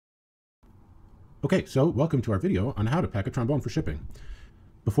Okay, so welcome to our video on how to pack a trombone for shipping.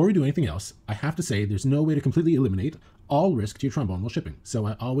 Before we do anything else, I have to say there's no way to completely eliminate all risk to your trombone while shipping, so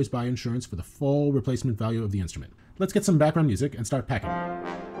I always buy insurance for the full replacement value of the instrument. Let's get some background music and start packing.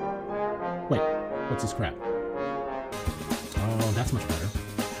 Wait, what's this crap? Oh, that's much better.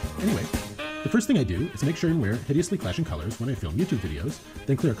 Anyway, the first thing I do is make sure and wear hideously clashing colors when I film YouTube videos,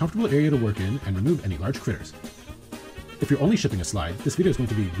 then clear a comfortable area to work in and remove any large critters. If you're only shipping a slide, this video is going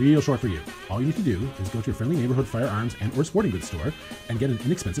to be real short for you. All you need to do is go to your friendly neighborhood firearms and or sporting goods store and get an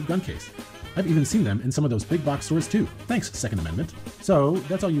inexpensive gun case. I've even seen them in some of those big box stores too. Thanks, Second Amendment. So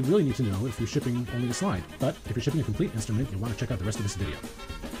that's all you really need to know if you're shipping only a slide. But if you're shipping a complete instrument, you'll want to check out the rest of this video.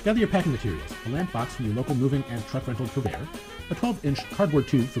 Gather your packing materials: a lamp box from your local moving and truck rental purveyor, a 12-inch cardboard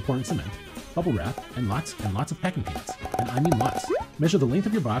tube for pouring cement, bubble wrap, and lots of packing peanuts. And I mean lots. Measure the length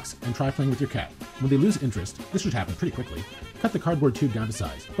of your box and try playing with your cat. When they lose interest, this should happen pretty quickly, cut the cardboard tube down to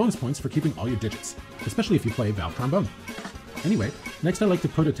size. Bonus points for keeping all your digits, especially if you play valve trombone. Anyway, next I like to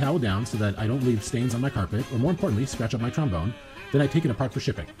put a towel down so that I don't leave stains on my carpet, or more importantly, scratch up my trombone. Then I take it apart for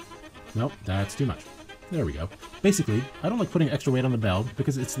shipping. Nope, that's too much. There we go. Basically, I don't like putting extra weight on the bell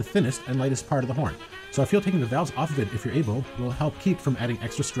because it's the thinnest and lightest part of the horn. So I feel taking the valves off of it, if you're able, will help keep from adding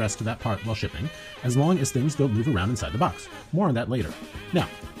extra stress to that part while shipping, as long as things don't move around inside the box. More on that later. Now,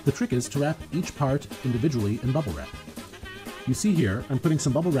 the trick is to wrap each part individually in bubble wrap. You see here, I'm putting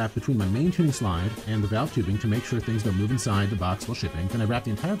some bubble wrap between my main tuning slide and the valve tubing to make sure things don't move inside the box while shipping. Then I wrap the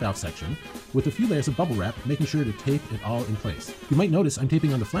entire valve section with a few layers of bubble wrap, making sure to tape it all in place. You might notice I'm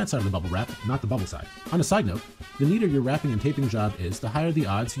taping on the flat side of the bubble wrap, not the bubble side. On a side note, the neater your wrapping and taping job is, the higher the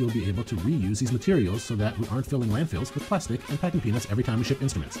odds you'll be able to reuse these materials so that we aren't filling landfills with plastic and packing peanuts every time we ship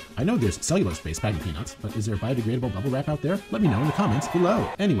instruments. I know there's cellulose-based packing peanuts, but is there biodegradable bubble wrap out there? Let me know in the comments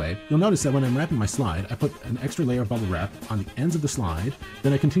below. Anyway, you'll notice that when I'm wrapping my slide, I put an extra layer of bubble wrap on the ends of the slide.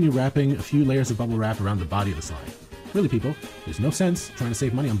 Then I continue wrapping a few layers of bubble wrap around the body of the slide. Really, people, there's no sense trying to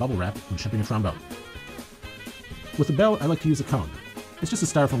save money on bubble wrap when shipping a trombone. With the bell, I like to use a cone. It's just a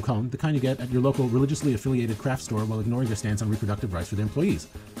styrofoam cone, the kind you get at your local religiously affiliated craft store while ignoring their stance on reproductive rights for their employees.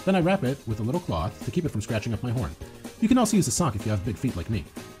 Then I wrap it with a little cloth to keep it from scratching up my horn. You can also use a sock if you have big feet like me.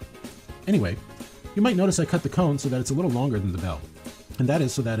 Anyway, you might notice I cut the cone so that it's a little longer than the bell. And that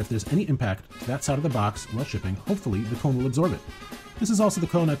is so that if there's any impact to that side of the box while shipping, hopefully the cone will absorb it. This is also the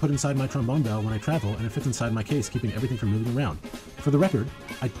cone I put inside my trombone bell when I travel, and it fits inside my case, keeping everything from moving around. For the record,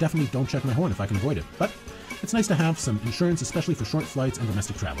 I definitely don't check my horn if I can avoid it, but it's nice to have some insurance, especially for short flights and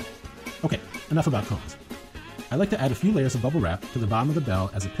domestic travel. Okay, enough about cones. I like to add a few layers of bubble wrap to the bottom of the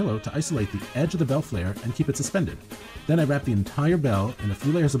bell as a pillow to isolate the edge of the bell flare and keep it suspended. Then I wrap the entire bell in a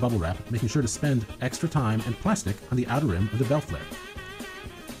few layers of bubble wrap, making sure to spend extra time and plastic on the outer rim of the bell flare.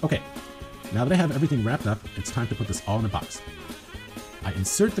 Okay, now that I have everything wrapped up, it's time to put this all in a box. I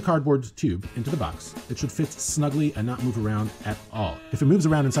insert the cardboard tube into the box. It should fit snugly and not move around at all. If it moves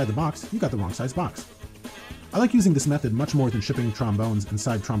around inside the box, you got the wrong size box. I like using this method much more than shipping trombones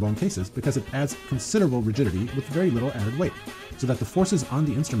inside trombone cases because it adds considerable rigidity with very little added weight, so that the forces on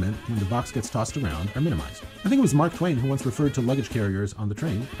the instrument when the box gets tossed around are minimized. I think it was Mark Twain who once referred to luggage carriers on the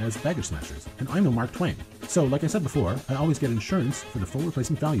train as baggage smashers, and I'm no Mark Twain. So, like I said before, I always get insurance for the full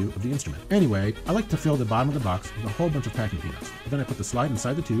replacement value of the instrument. Anyway, I like to fill the bottom of the box with a whole bunch of packing peanuts. Then I put the slide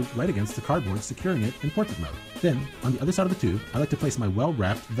inside the tube right against the cardboard, securing it in portrait mode. Then, on the other side of the tube, I like to place my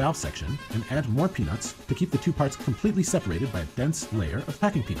well-wrapped valve section and add more peanuts to keep the two parts completely separated by a dense layer of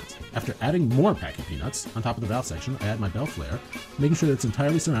packing peanuts. After adding more packing peanuts on top of the valve section, I add my bell flare, making sure that it's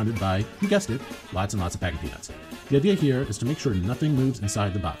entirely surrounded by, you guessed it, lots and lots of packing peanuts. The idea here is to make sure nothing moves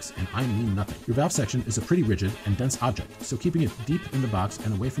inside the box, and I mean nothing. Your valve section is a pretty rigid and dense object, so keeping it deep in the box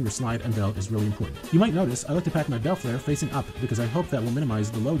and away from your slide and bell is really important. You might notice I like to pack my bell flare facing up because I hope that will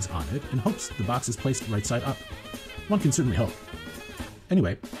minimize the loads on it in hopes the box is placed right side up. One can certainly hope.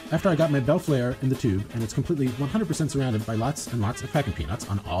 Anyway, after I got my bell flare in the tube and it's completely 100% surrounded by lots and lots of packing peanuts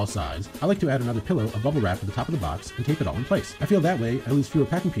on all sides, I like to add another pillow of bubble wrap to the top of the box and tape it all in place. I feel that way I lose fewer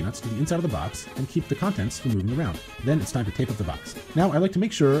packing peanuts to the inside of the box and keep the contents from moving around. Then it's time to tape up the box. Now I like to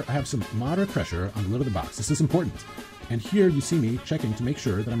make sure I have some moderate pressure on the lid of the box. This is important. And here you see me checking to make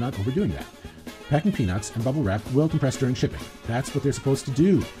sure that I'm not overdoing that. Packing peanuts and bubble wrap will compress during shipping. That's what they're supposed to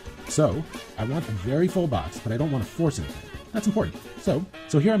do. So I want a very full box, but I don't want to force anything. That's important.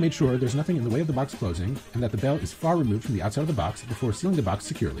 So here I made sure there's nothing in the way of the box closing and that the bell is far removed from the outside of the box before sealing the box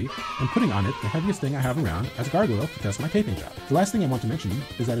securely and putting on it the heaviest thing I have around as a gargoyle to test my taping job. The last thing I want to mention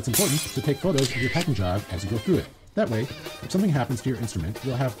is that it's important to take photos of your packing job as you go through it. That way, if something happens to your instrument,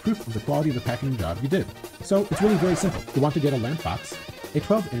 you'll have proof of the quality of the packing job you did. So it's really very simple. You want to get a lamp box, A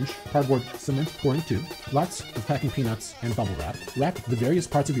 12-inch cardboard cement pouring tube, lots of packing peanuts and bubble wrap. Wrap the various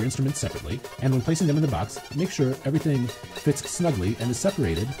parts of your instruments separately, and when placing them in the box, make sure everything fits snugly and is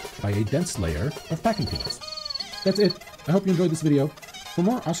separated by a dense layer of packing peanuts. That's it. I hope you enjoyed this video. For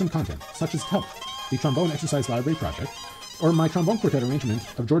more awesome content, such as Help, the Trombone Exercise Library Project, or my trombone quartet arrangement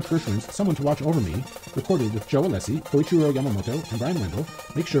of George Gershwin's Someone to Watch Over Me, recorded with Joe Alessi, Koichiro Yamamoto, and Brian Wendell,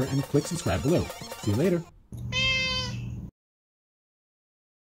 make sure and click subscribe below. See you later.